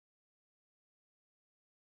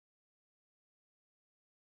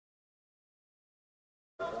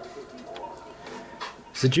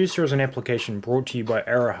Zedusa is an application brought to you by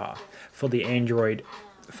Araha for the Android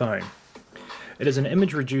phone. It is an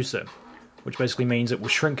image reducer, which basically means it will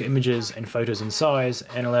shrink images and photos in size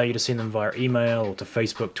and allow you to send them via email or to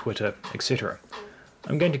Facebook, Twitter, etc.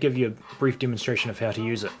 I'm going to give you a brief demonstration of how to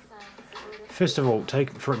use it. First of all,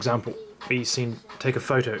 for example, take a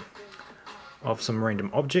photo of some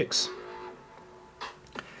random objects.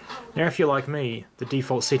 Now if you're like me, the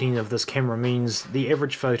default setting of this camera means the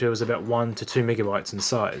average photo is about 1 to 2 megabytes in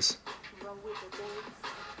size.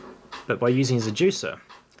 But by using Zedusa,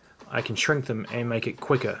 I can shrink them and make it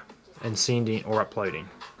quicker in sending or uploading.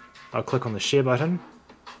 I'll click on the share button,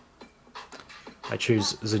 I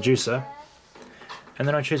choose Zedusa, and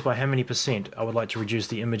then I choose by how many percent I would like to reduce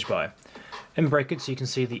the image by. In brackets you can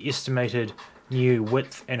see the estimated new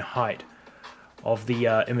width and height of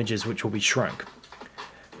the images which will be shrunk.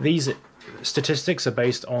 These statistics are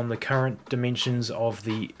based on the current dimensions of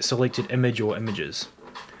the selected image or images.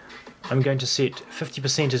 I'm going to set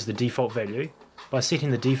 50% as the default value. By setting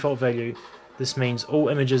the default value, this means all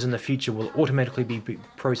images in the future will automatically be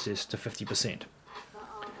processed to 50%.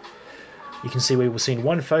 You can see we will send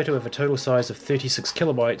one photo of a total size of 36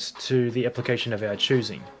 kilobytes to the application of our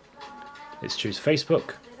choosing. Let's choose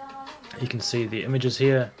Facebook. You can see the images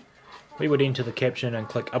here. We would enter the caption and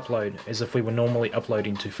click upload as if we were normally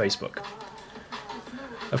uploading to Facebook.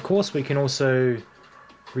 Of course, we can also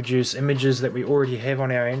reduce images that we already have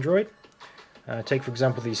on our Android. Take for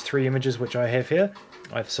example these 3 images which I have here.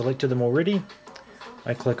 I've selected them already.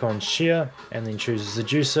 I click on share and then choose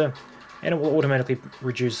Zedusa, and it will automatically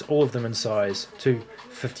reduce all of them in size to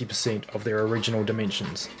 50% of their original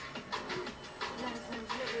dimensions.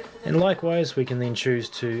 And likewise we can then choose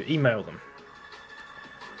to email them.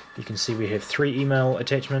 You can see we have 3 email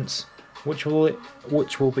attachments which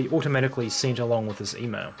will be automatically sent along with this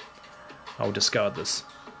email. I'll discard this.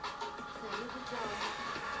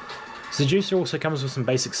 Zedusa also comes with some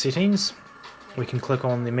basic settings. We can click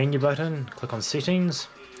on the menu button, click on settings.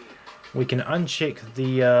 We can uncheck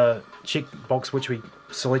the check box which we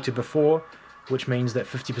selected before, which means that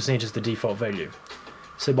 50% is the default value.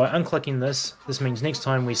 So by unclicking this means next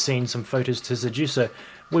time we send some photos to Zedusa,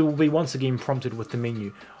 we will be once again prompted with the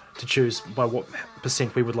menu to choose by what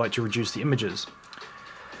percent we would like to reduce the images.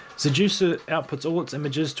 Zedusa outputs all its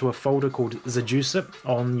images to a folder called Zedusa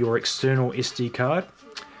on your external SD card.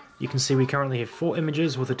 You can see we currently have 4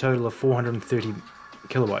 images with a total of 430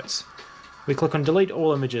 kilobytes. We click on delete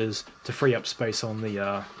all images to free up space on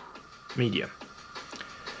the media.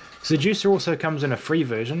 Zedusa also comes in a free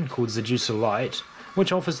version called Zedusa Lite,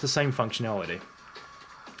 which offers the same functionality,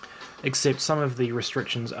 except some of the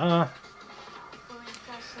restrictions are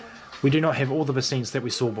we do not have all the percents that we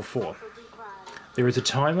saw before. There is a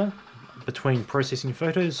timer between processing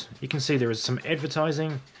photos. You can see there is some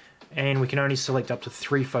advertising, and we can only select up to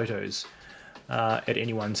 3 photos at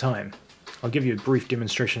any one time. I'll give you a brief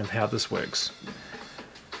demonstration of how this works.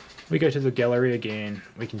 We go to the gallery again,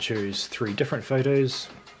 we can choose 3 different photos.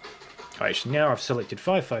 Actually now I've selected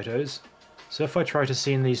 5 photos, so if I try to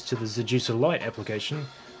send these to the Zedusa Lite application,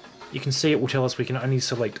 you can see it will tell us we can only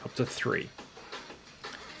select up to 3.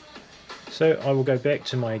 So I will go back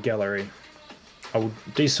to my gallery. I will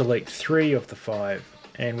deselect 3 of the 5,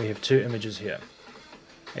 and we have 2 images here.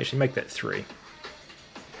 Actually make that 3.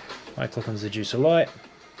 I click on Zedusa Lite.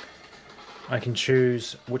 I can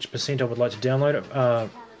choose which percent I would like to download it,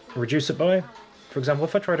 reduce it by. For example,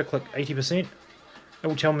 if I try to click 80%, it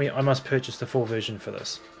will tell me I must purchase the full version for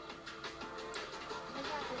this.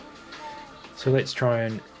 So let's try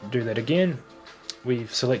and do that again.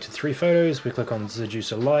 We've selected 3 photos, we click on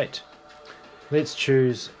Zedusa Lite. Let's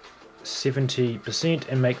choose 70%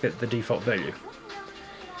 and make that the default value.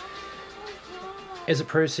 As it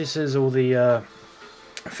processes all the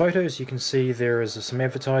photos, you can see there is some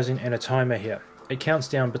advertising and a timer here. It counts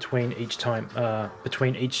down between each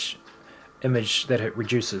image that it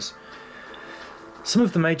reduces. Some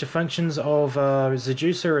of the major functions of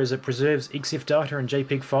Zedusa is it preserves EXIF data and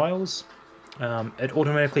JPEG files. It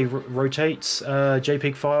automatically rotates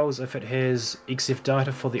JPEG files if it has EXIF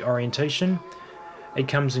data for the orientation. It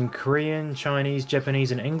comes in Korean, Chinese,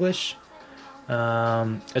 Japanese and English.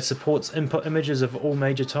 It supports input images of all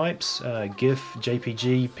major types, GIF,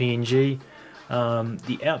 JPG, PNG.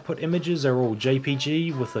 The output images are all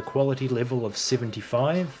JPG with a quality level of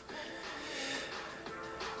 75.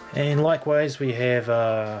 And likewise we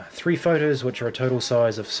have 3 photos which are a total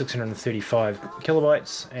size of 635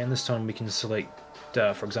 kilobytes, and this time we can select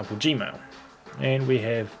for example Gmail, and we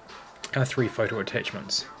have our 3 photo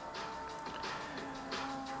attachments.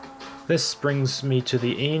 This brings me to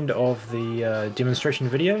the end of the demonstration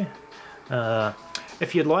video.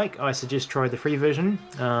 If you'd like, I suggest try the free version.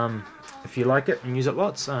 If you like it and use it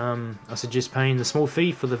lots, I suggest paying the small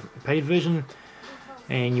fee for the paid version,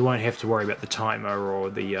 and you won't have to worry about the timer or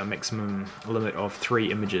the maximum limit of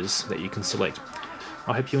 3 images that you can select.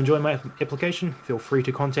 I hope you enjoy my application. Feel free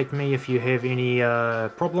to contact me if you have any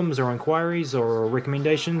problems or inquiries or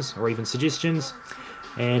recommendations or even suggestions,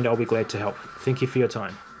 and I'll be glad to help. Thank you for your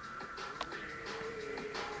time.